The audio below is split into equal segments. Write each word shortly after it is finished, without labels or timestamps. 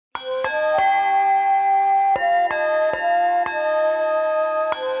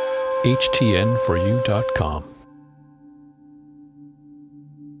HTN4U.com.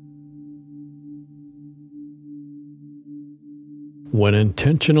 When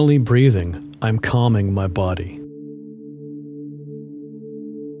intentionally breathing, I'm calming my body.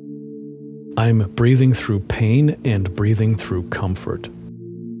 I'm breathing through pain and breathing through comfort.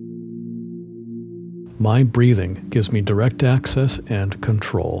 My breathing gives me direct access and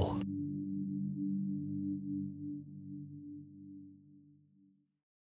control.